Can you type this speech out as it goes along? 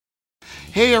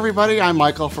Hey everybody, I'm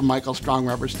Michael from Michael Strong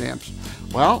Rubber Stamps.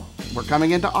 Well, we're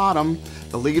coming into autumn.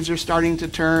 The leaves are starting to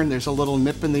turn, there's a little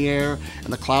nip in the air,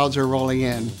 and the clouds are rolling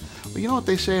in. Well, you know what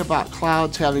they say about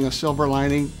clouds having a silver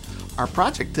lining? Our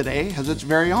project today has its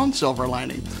very own silver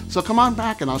lining. So come on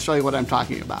back and I'll show you what I'm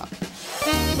talking about.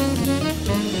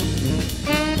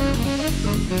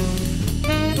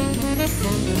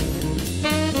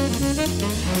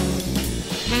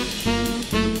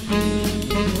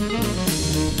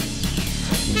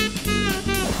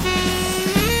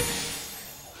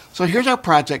 So here's our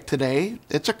project today.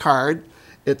 It's a card.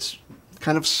 It's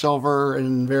kind of silver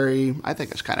and very, I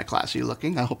think it's kind of classy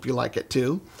looking. I hope you like it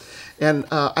too. And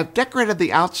I've decorated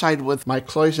the outside with my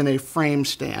Cloisonne frame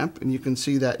stamp, and you can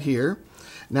see that here.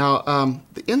 Now,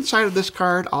 the inside of this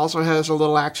card also has a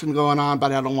little action going on,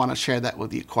 but I don't want to share that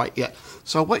with you quite yet.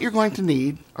 So what you're going to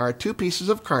need are 2 pieces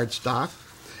of cardstock,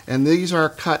 and these are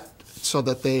cut so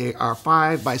that they are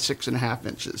 5 by 6.5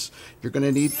 inches. You're going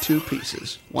to need 2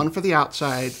 pieces, one for the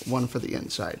outside, one for the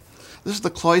inside. This is the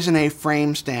Cloisonne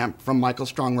frame stamp from Michael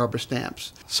Strong Rubber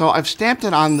Stamps. So I've stamped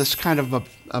it on this kind of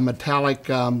a metallic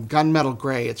gunmetal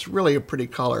gray. It's really a pretty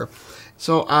color.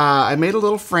 So I made a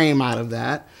little frame out of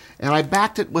that, and I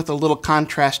backed it with a little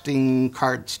contrasting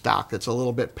cardstock. It's a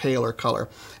little bit paler color,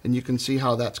 and you can see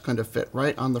how that's going to fit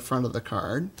right on the front of the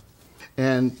card.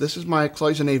 And this is my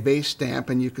Cloisonne Vase stamp,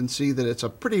 and you can see that it's a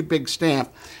pretty big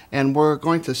stamp, and we're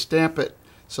going to stamp it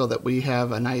so that we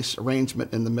have a nice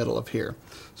arrangement in the middle of here.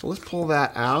 So let's pull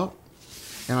that out,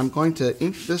 and I'm going to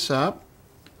ink this up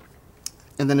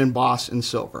and then emboss in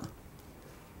silver.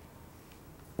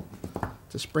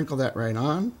 To sprinkle that right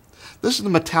on. This is the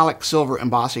metallic silver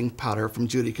embossing powder from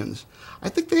JudiKins. I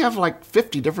think they have like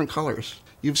 50 different colors.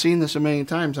 You've seen this a million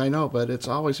times, I know, but it's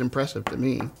always impressive to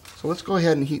me. So let's go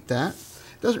ahead and heat that.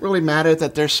 It doesn't really matter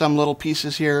that there's some little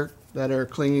pieces here that are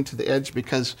clinging to the edge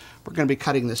because we're going to be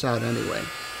cutting this out anyway.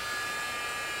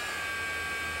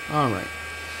 All right.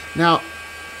 Now,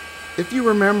 if you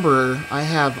remember, I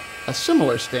have a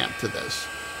similar stamp to this,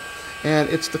 and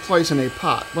it's the Cloisonne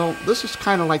pot. Well, this is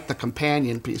kind of like the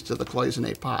companion piece to the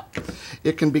Cloisonne pot.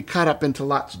 It can be cut up into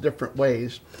lots of different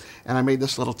ways, and I made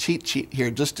this little cheat sheet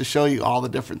here just to show you all the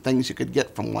different things you could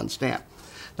get from one stamp.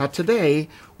 Now today,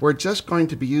 we're just going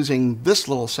to be using this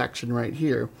little section right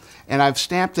here, and I've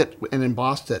stamped it and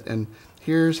embossed it, and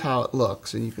here's how it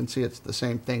looks, and you can see it's the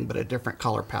same thing but a different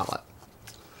color palette.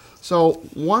 So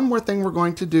one more thing we're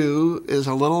going to do is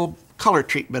a little color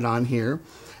treatment on here,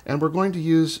 and we're going to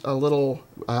use a little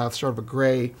sort of a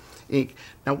gray ink.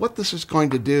 Now what this is going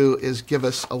to do is give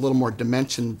us a little more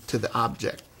dimension to the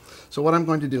object. So what I'm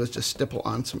going to do is just stipple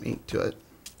on some ink to it.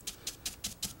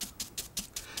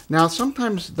 Now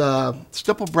sometimes the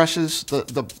stipple brushes,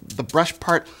 the brush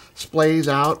part splays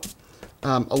out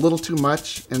a little too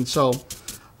much, and so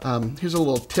here's a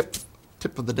little tip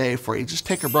of the day for you. Just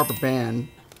take a rubber band,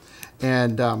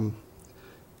 and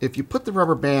if you put the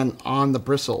rubber band on the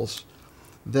bristles,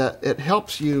 it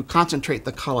helps you concentrate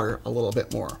the color a little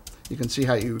bit more. You can see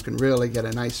how you can really get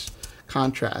a nice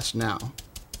contrast now.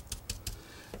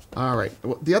 All right,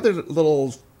 the other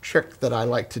little trick that I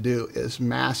like to do is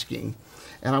masking.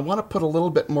 And I want to put a little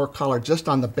bit more color just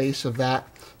on the base of that.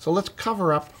 So let's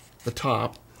cover up the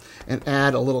top and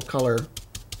add a little color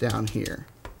down here.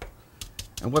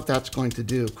 And what that's going to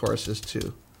do, of course, is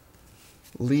to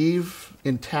leave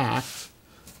intact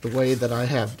the way that I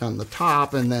have done the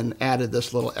top and then added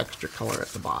this little extra color at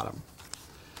the bottom.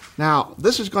 Now,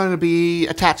 this is going to be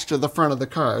attached to the front of the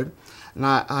card. And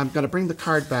I'm going to bring the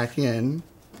card back in,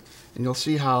 and you'll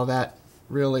see how that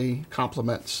really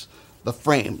complements the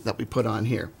frame that we put on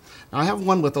here. Now I have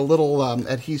one with a little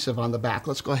adhesive on the back.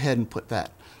 Let's go ahead and put that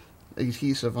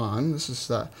adhesive on. This is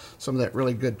some of that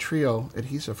really good trio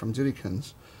adhesive from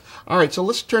JudiKins. All right, so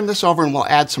let's turn this over and we'll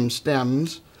add some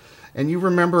stems. And you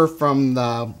remember from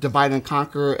the Divide and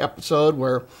Conquer episode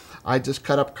where I just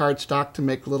cut up cardstock to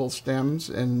make little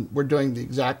stems, and we're doing the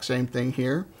exact same thing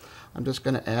here. I'm just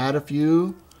going to add a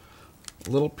few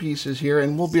little pieces here,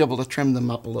 and we'll be able to trim them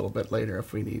up a little bit later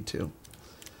if we need to.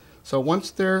 So once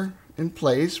they're in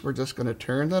place, we're just going to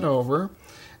turn that over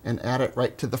and add it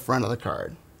right to the front of the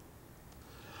card.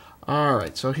 All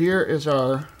right, so here is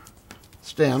our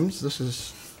stems. This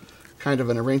is kind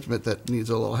of an arrangement that needs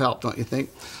a little help, don't you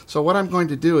think? So what I'm going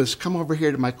to do is come over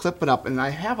here to my Clip It Up, and I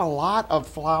have a lot of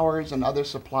flowers and other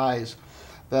supplies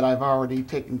that I've already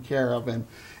taken care of.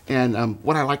 And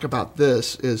what I like about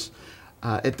this is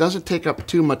it doesn't take up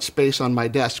too much space on my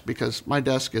desk because my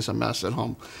desk is a mess at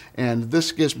home. And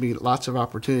this gives me lots of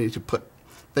opportunity to put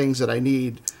things that I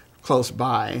need close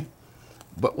by,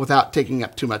 but without taking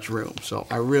up too much room. So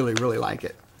I really, really like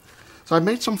it. So I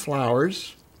made some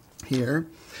flowers, here.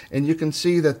 And you can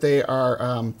see that they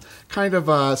are kind of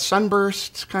a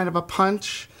sunburst, kind of a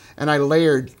punch. And I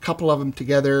layered a couple of them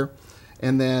together.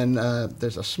 And then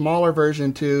there's a smaller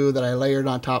version too that I layered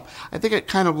on top. I think it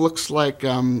kind of looks like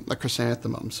a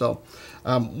chrysanthemum. So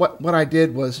what I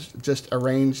did was just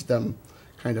arrange them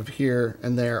kind of here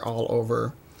and there all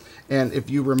over. And if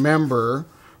you remember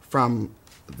from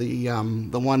the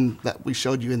one that we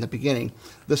showed you in the beginning,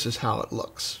 this is how it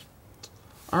looks.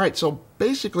 All right, so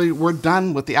basically we're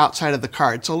done with the outside of the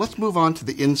card. So let's move on to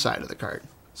the inside of the card.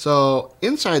 So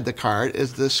inside the card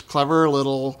is this clever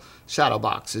little shadow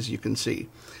box, as you can see.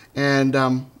 And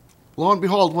lo and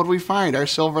behold, what do we find? Our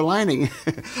silver lining.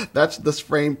 That's this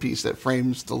frame piece that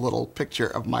frames the little picture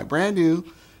of my brand new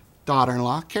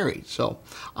daughter-in-law, Carrie. So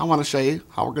I want to show you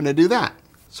how we're going to do that.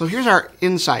 So here's our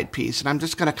inside piece, and I'm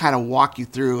just going to kind of walk you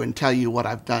through and tell you what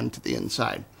I've done to the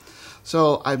inside.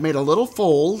 So I've made a little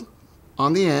fold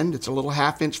on the end. It's a little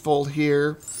 1/2-inch fold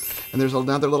here, and there's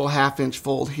another little 1/2-inch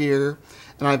fold here.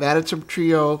 And I've added some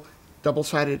Trio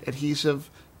double-sided adhesive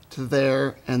to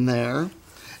there and there.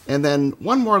 And then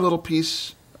one more little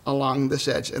piece along this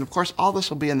edge. And of course, all this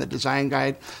will be in the design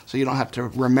guide, so you don't have to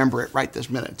remember it right this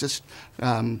minute. Just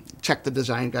check the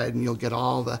design guide and you'll get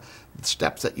all the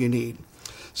steps that you need.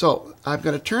 So I'm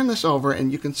going to turn this over,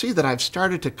 and you can see that I've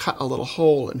started to cut a little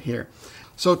hole in here.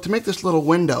 So to make this little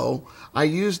window, I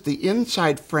used the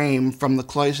inside frame from the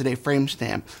Cloisonne frame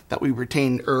stamp that we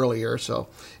retained earlier. So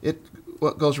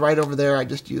what goes right over there. I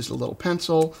just used a little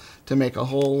pencil to make a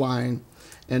whole line,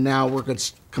 and now we're going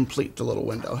to complete the little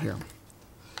window here.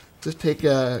 Just take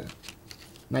a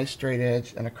nice straight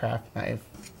edge and a craft knife.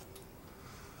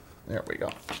 There we go.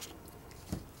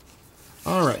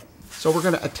 All right, so we're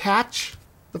going to attach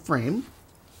the frame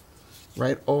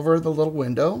right over the little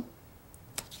window.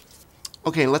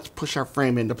 Okay, let's push our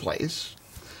frame into place.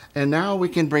 And now we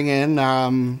can bring in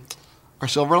our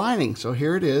silver lining. So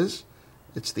here it is.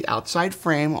 It's the outside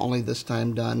frame, only this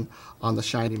time done on the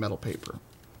shiny metal paper.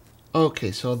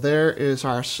 Okay, so there is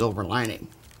our silver lining.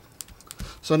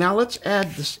 So now let's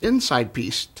add this inside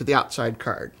piece to the outside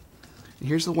card.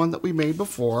 Here's the one that we made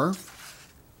before.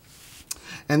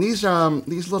 And these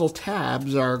little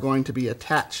tabs are going to be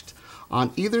attached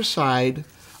on either side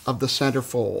of the center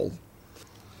fold.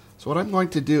 So what I'm going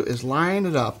to do is line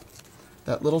it up.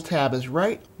 That little tab is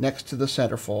right next to the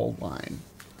center fold line.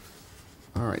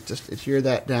 All right, just adhere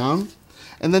that down.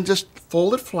 And then just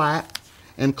fold it flat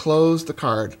and close the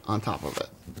card on top of it.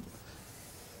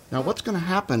 Now what's going to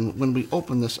happen when we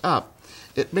open this up,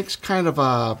 it makes kind of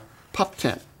a puff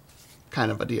tent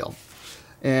kind of a deal.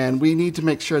 And we need to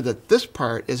make sure that this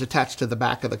part is attached to the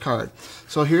back of the card.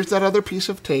 So here's that other piece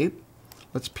of tape.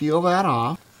 Let's peel that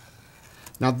off.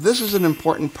 Now this is an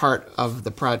important part of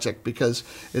the project because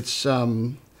it's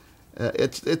the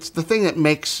thing that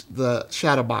makes the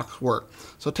shadow box work.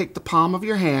 So take the palm of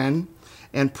your hand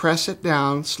and press it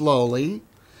down slowly.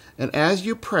 And as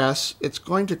you press, it's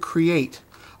going to create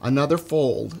another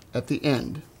fold at the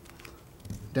end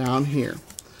down here.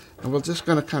 And we're just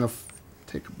going to kind of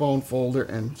take a bone folder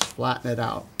and flatten it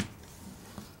out.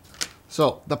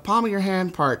 So the palm of your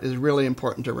hand part is really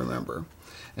important to remember.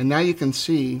 And now you can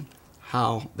see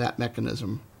how that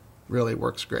mechanism really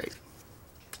works great.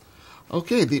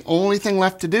 Okay, the only thing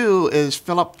left to do is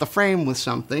fill up the frame with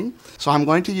something. So I'm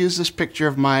going to use this picture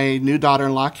of my new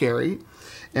daughter-in-law, Carrie,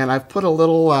 and I've put a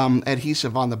little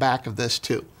adhesive on the back of this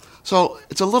too. So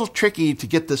it's a little tricky to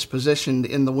get this positioned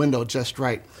in the window just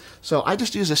right. So I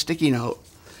just use a sticky note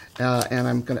and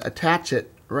I'm going to attach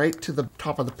it right to the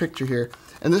top of the picture here.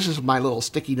 And this is my little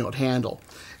sticky note handle.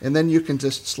 And then you can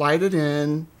just slide it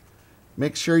in,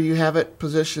 make sure you have it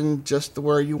positioned just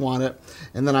where you want it.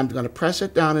 And then I'm going to press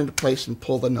it down into place and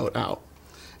pull the note out.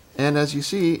 And as you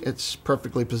see, it's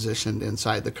perfectly positioned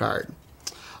inside the card.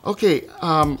 Okay,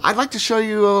 I'd like to show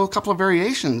you a couple of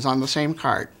variations on the same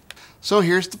card. So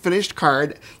here's the finished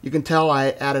card. You can tell I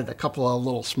added a couple of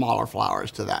little smaller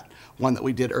flowers to that one that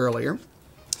we did earlier.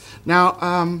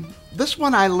 Now, this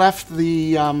one I left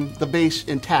the base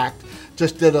intact,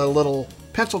 just did a little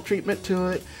pencil treatment to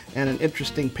it and an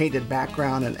interesting painted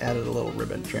background and added a little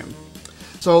ribbon trim.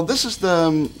 So this is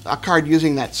a card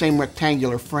using that same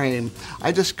rectangular frame.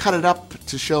 I just cut it up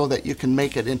to show that you can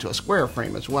make it into a square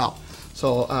frame as well.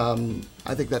 So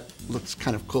I think that looks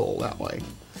kind of cool that way.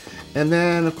 And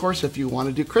then, of course, if you want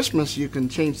to do Christmas, you can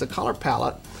change the color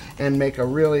palette and make a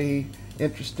really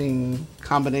interesting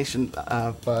combination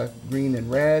of green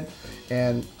and red.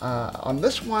 And on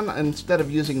this one, instead of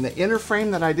using the inner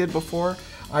frame that I did before,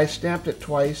 I stamped it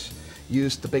twice,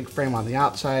 used the big frame on the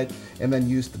outside, and then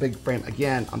used the big frame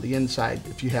again on the inside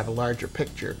if you have a larger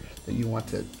picture that you want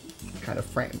to kind of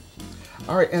frame.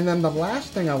 All right, and then the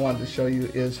last thing I wanted to show you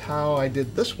is how I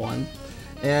did this one.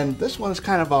 And this one is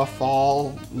kind of a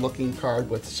fall looking card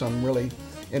with some really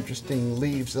interesting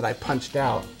leaves that I punched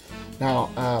out.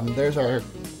 Now, there's our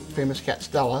famous cat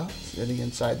Stella sitting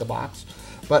inside the box.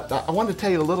 But I wanted to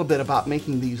tell you a little bit about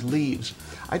making these leaves.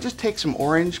 I just take some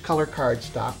orange color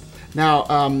cardstock. Now,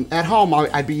 at home,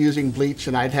 I'd be using bleach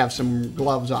and I'd have some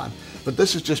gloves on. But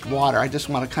this is just water. I just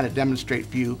want to kind of demonstrate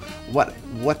for you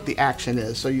what the action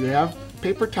is. So you have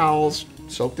paper towels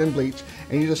soaked in bleach,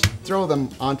 and you just throw them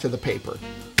onto the paper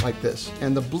like this.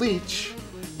 And the bleach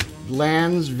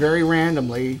lands very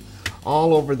randomly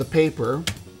all over the paper,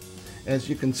 as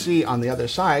you can see on the other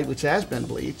side, which has been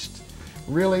bleached.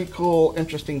 Really cool,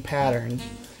 interesting patterns.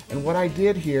 And what I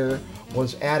did here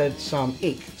was added some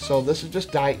ink. So this is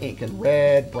just dye ink in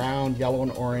red, brown, yellow,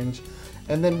 and orange.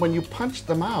 And then when you punch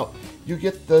them out, you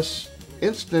get this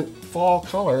instant fall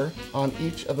color on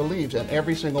each of the leaves, and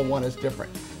every single one is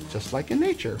different, just like in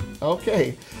nature.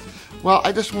 Okay. Well,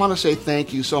 I just want to say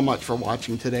thank you so much for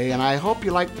watching today, and I hope you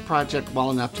liked the project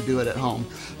well enough to do it at home.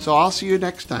 So I'll see you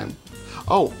next time.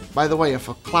 Oh, by the way, if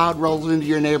a cloud rolls into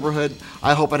your neighborhood,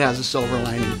 I hope it has a silver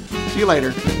lining. See you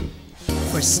later.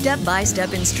 For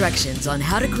step-by-step instructions on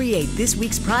how to create this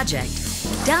week's project,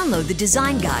 download the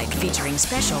design guide featuring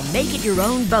special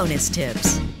make-it-your-own bonus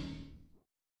tips.